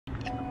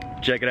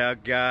Check it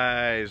out,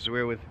 guys.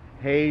 We're with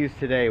Hayes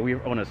today.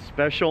 We're on a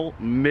special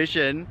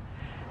mission.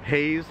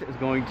 Hayes is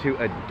going to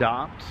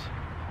adopt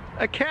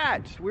a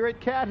cat. We're at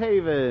Cat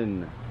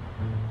Haven.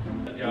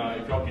 If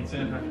y'all can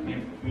send her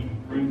in between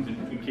rooms and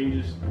between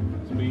cages,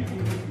 somebody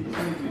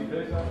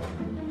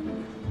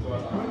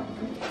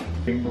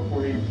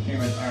before he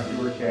became an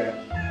outdoor cat.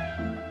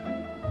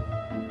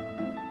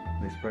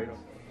 They sprayed him.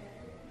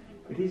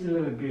 But he's a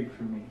little big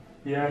for me.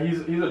 Yeah, he's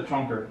a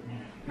chunker.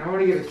 I want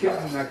to get a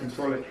kitten that can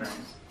toilet train.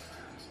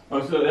 Oh,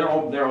 so they're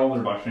all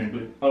litter box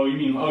trained, but you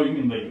mean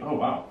like, oh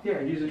wow.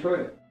 Yeah, use a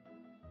toilet.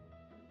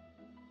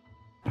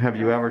 Have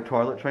you ever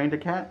toilet trained a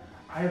cat?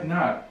 I have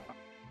not.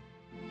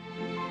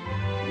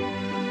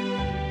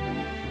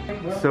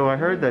 So I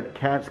heard that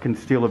cats can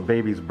steal a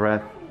baby's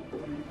breath.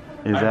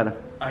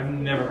 I've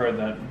never heard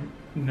that.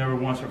 Never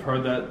once have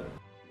heard that.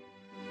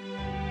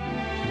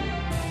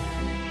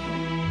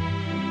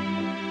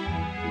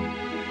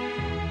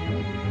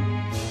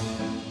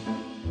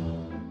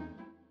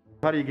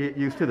 How do you get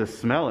used to the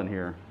smell in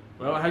here?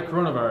 Well, I had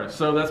coronavirus,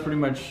 so that's pretty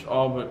much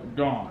all but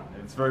gone.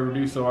 It's very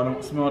reduced, so I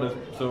don't smell it.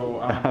 So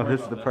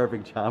this is the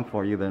perfect job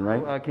for you then,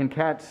 right? Can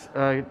cats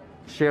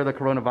share the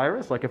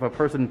coronavirus? Like if a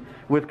person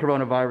with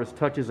coronavirus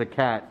touches a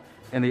cat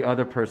and the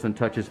other person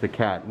touches the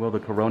cat, will the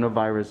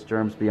coronavirus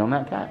germs be on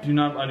that cat? I do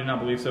not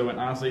believe so, and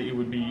honestly, it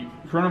would be,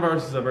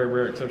 coronavirus is a very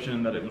rare exception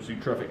in that it was a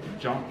traffic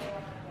jump,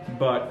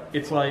 but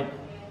it's like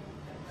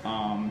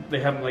they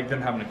have like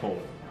them having a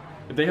cold.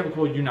 If they have a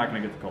cold, you're not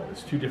going to get the cold.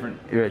 It's two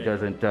different. It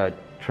doesn't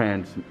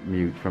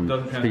transmute from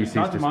species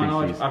not to my species.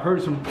 knowledge. I've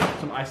heard some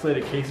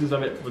isolated cases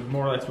of it with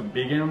more or less with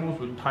big animals,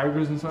 with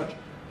tigers and such,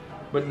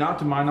 but not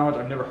to my knowledge.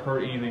 I've never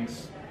heard anything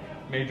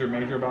major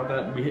about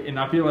that. And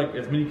I feel like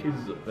as many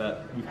cases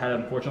that we've had,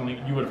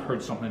 unfortunately, you would have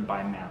heard something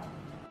by now.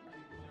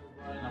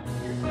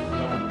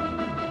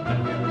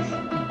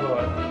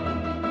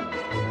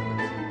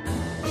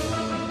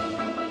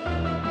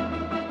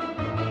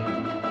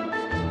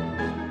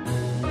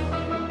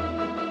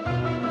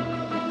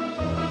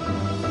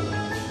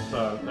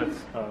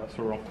 That's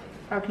sorrel.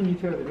 How can you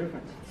tell the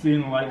difference? See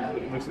in the light,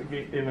 it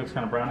looks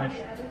kind of brownish.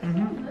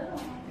 Mm-hmm.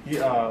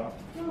 The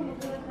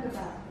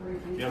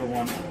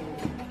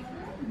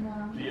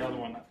other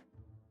one.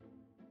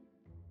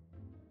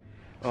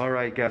 All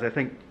right, guys, I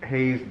think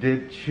Hayes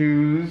did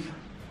choose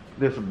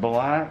this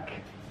black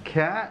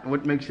cat.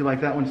 What makes you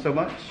like that one so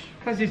much?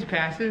 Because he's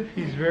passive.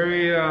 He's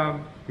very.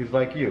 He's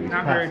like you. He's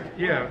not passive.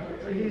 very. Yeah.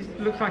 He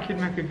looks like he'd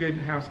make a good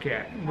house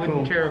cat. Wouldn't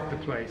Cool. tear up the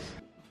place.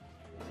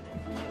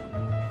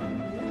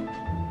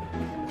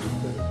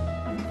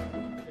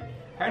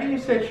 How do you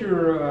set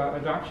your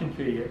adoption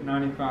fee at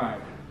 $95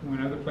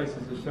 when other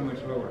places are so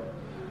much lower?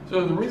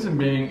 So the reason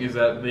being is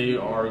that they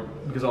are,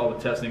 because of all the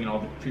testing and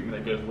all the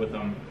treatment that goes with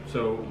them,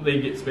 so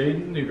they get spayed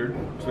and neutered,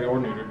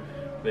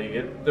 they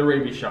get the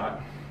rabies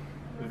shot,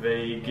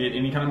 they get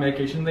any kind of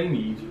medication they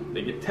need,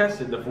 they get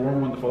tested, the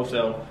 411, the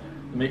FOCEL,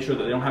 to make sure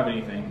that they don't have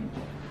anything.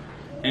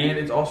 And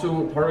it's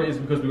also, part of it is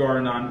because we are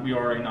a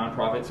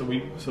non-profit, so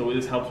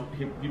this helps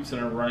keep the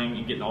center running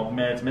and getting all the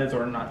meds. Meds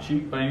are not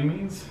cheap by any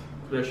means.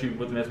 Especially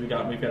with the meds we've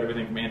got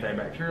everything from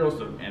antibacterials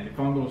to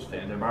antifungals to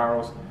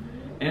antivirals.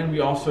 And we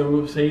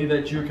also say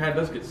that your cat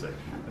does get sick.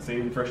 I say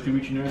the first 2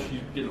 weeks you know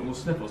she's getting little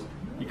sniffles.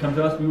 You come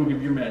to us, we will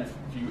give your meds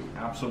to you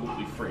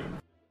absolutely free.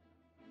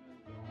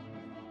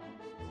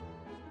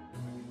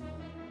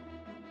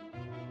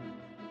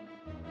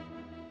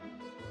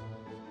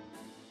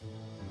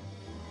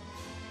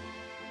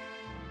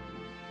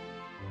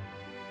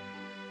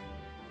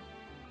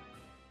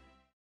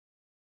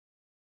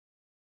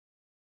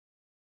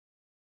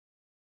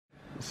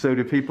 So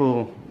do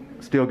people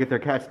still get their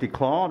cats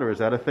declawed, or is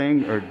that a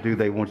thing, or do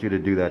they want you to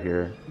do that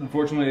here?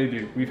 Unfortunately, they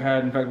do.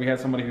 In fact, we had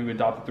somebody who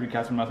adopted 3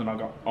 cats from us, and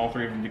all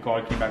 3 of them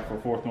declawed. Came back for a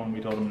 4th one.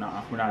 We told them,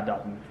 nah, we're not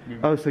adopting them.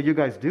 Oh, so you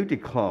guys do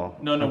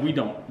declaw? No, we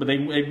don't. But they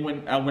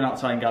went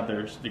outside and got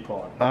theirs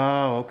declawed.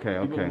 Oh, okay.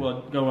 People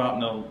will go out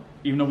and they'll,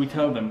 even though we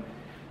tell them,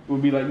 it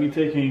would be like me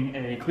taking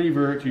a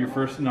cleaver to your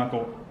first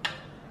knuckle.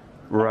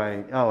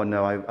 Right. Oh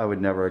no, I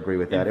would never agree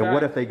with that. And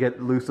what if they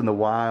get loose in the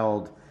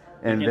wild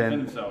and they then?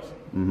 defend themselves.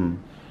 Mm-hmm.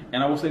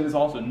 And I will say this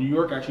also: New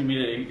York actually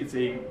made it's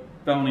a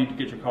felony to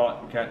get your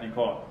cat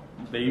declawed.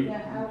 They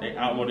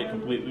outlawed it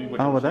completely. Which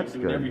Oh, well, that's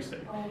in good. every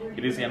state.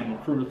 It is animal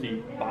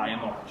cruelty by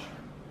and large.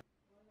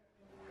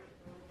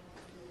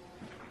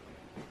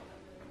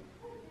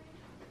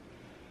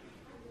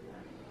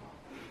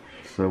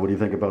 So what do you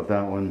think about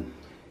that one?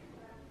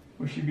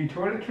 Will she be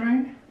toilet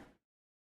trained?